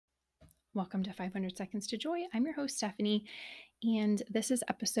Welcome to 500 Seconds to Joy. I'm your host, Stephanie, and this is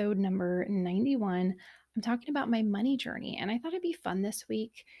episode number 91. I'm talking about my money journey, and I thought it'd be fun this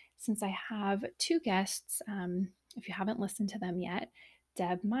week since I have two guests. If you haven't listened to them yet,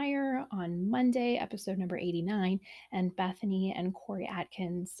 Deb Meyer on Monday, episode number 89, and Bethany and Corey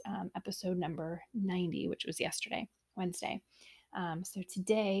Atkins, episode number 90, which was yesterday, Wednesday. So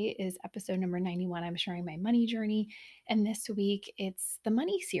today is episode number 91. I'm sharing my money journey. And this week it's the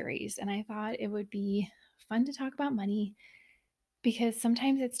money series. And I thought it would be fun to talk about money because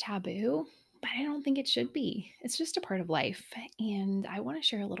sometimes it's taboo, but I don't think it should be. It's just a part of life. And I want to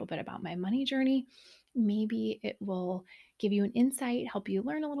share a little bit about my money journey. Maybe it will give you an insight, help you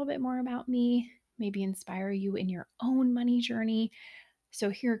learn a little bit more about me, maybe inspire you in your own money journey. So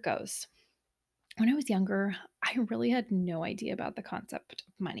here it goes. When I was younger, I really had no idea about the concept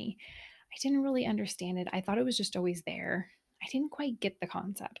of money. I didn't really understand it. I thought it was just always there. I didn't quite get the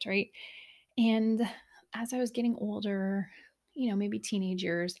concept, right? And as I was getting older, maybe teenage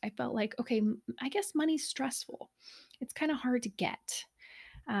years, I felt like, okay, I guess money's stressful. It's kind of hard to get.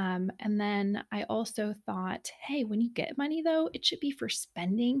 And then I also thought, hey, when you get money though, it should be for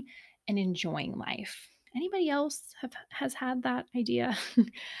spending and enjoying life. Anybody else has had that idea?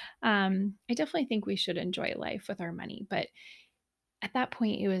 I definitely think we should enjoy life with our money, but at that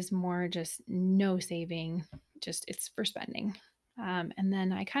point, it was more just no saving, just it's for spending. And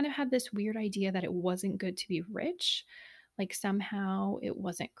then I kind of had this weird idea that it wasn't good to be rich. Like somehow it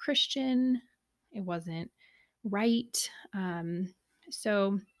wasn't Christian, it wasn't right.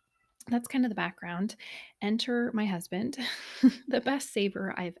 So that's kind of the background. Enter my husband, the best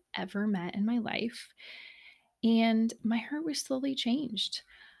saver I've ever met in my life. And my heart was slowly changed.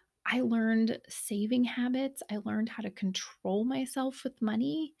 I learned saving habits. I learned how to control myself with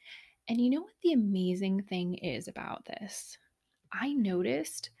money. And you know what the amazing thing is about this? I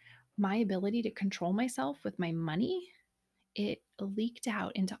noticed my ability to control myself with my money, it leaked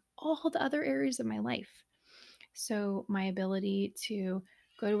out into all the other areas of my life. So, my ability to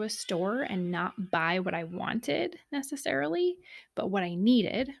go to a store and not buy what I wanted necessarily, but what I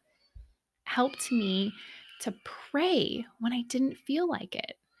needed, helped me to pray when I didn't feel like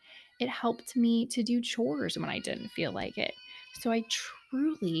it. It helped me to do chores when I didn't feel like it. So I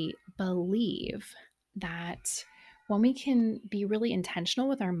truly believe that when we can be really intentional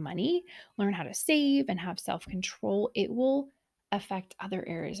with our money, learn how to save and have self control, it will affect other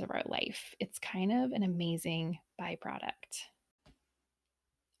areas of our life. It's kind of an amazing byproduct.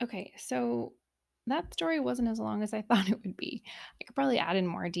 Okay, so that story wasn't as long as I thought it would be. I could probably add in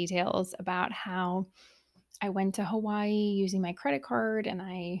more details about how I went to Hawaii using my credit card and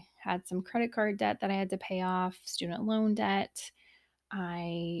I had some credit card debt that I had to pay off, student loan debt.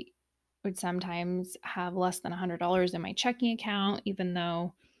 I would sometimes have less than $100 in my checking account, even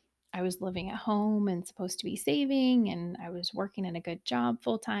though I was living at home and supposed to be saving and I was working in a good job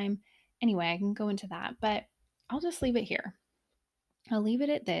full time. Anyway, I can go into that, but I'll just leave it here. I'll leave it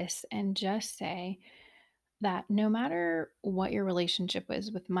at this and just say that no matter what your relationship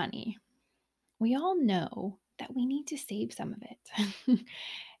is with money, we all know that we need to save some of it.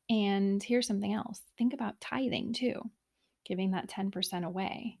 And here's something else, think about tithing too, giving that 10%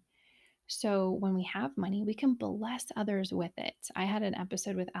 away. So when we have money, we can bless others with it. I had an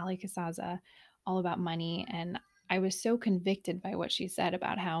episode with Ali Kasaza all about money, and I was so convicted by what she said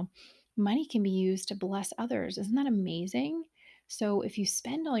about how money can be used to bless others. Isn't that amazing? So if you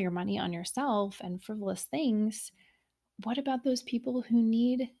spend all your money on yourself and frivolous things, what about those people who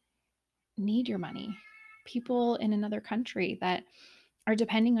need your money? People in another country that are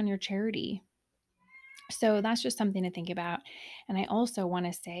depending on your charity. So that's just something to think about. And I also want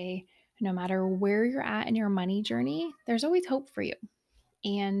to say, no matter where you're at in your money journey, there's always hope for you.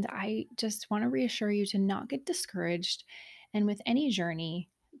 And I just want to reassure you to not get discouraged. And with any journey,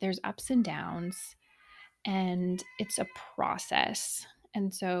 there's ups and downs, and it's a process.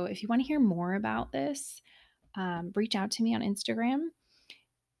 And so if you want to hear more about this, reach out to me on Instagram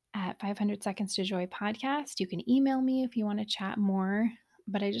at 500 Seconds to Joy podcast. You can email me if you want to chat more.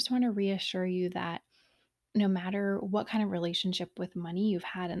 But I just want to reassure you that no matter what kind of relationship with money you've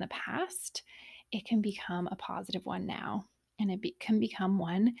had in the past, it can become a positive one now. And can become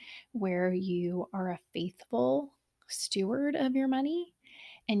one where you are a faithful steward of your money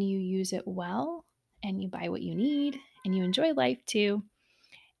and you use it well and you buy what you need and you enjoy life too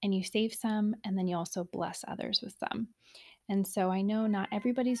and you save some and then you also bless others with some. And so I know not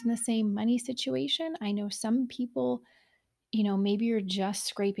everybody's in the same money situation. I know some people, maybe you're just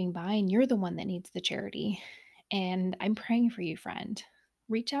scraping by and you're the one that needs the charity. And I'm praying for you, friend.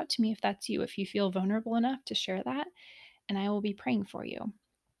 Reach out to me if that's you, if you feel vulnerable enough to share that, and I will be praying for you.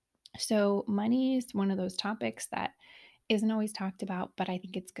 So, money is one of those topics that isn't always talked about, but I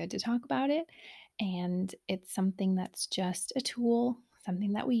think it's good to talk about it. And it's something that's just a tool,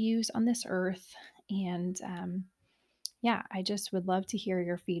 something that we use on this earth. And yeah, I just would love to hear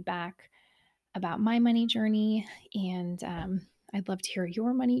your feedback about my money journey. And I'd love to hear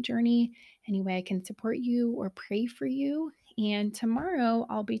your money journey, any way I can support you or pray for you. And tomorrow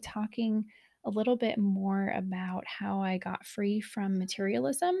I'll be talking a little bit more about how I got free from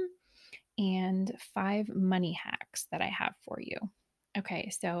materialism and 5 money hacks that I have for you. Okay,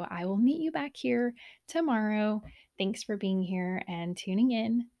 so I will meet you back here tomorrow. Thanks for being here and tuning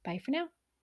in. Bye for now.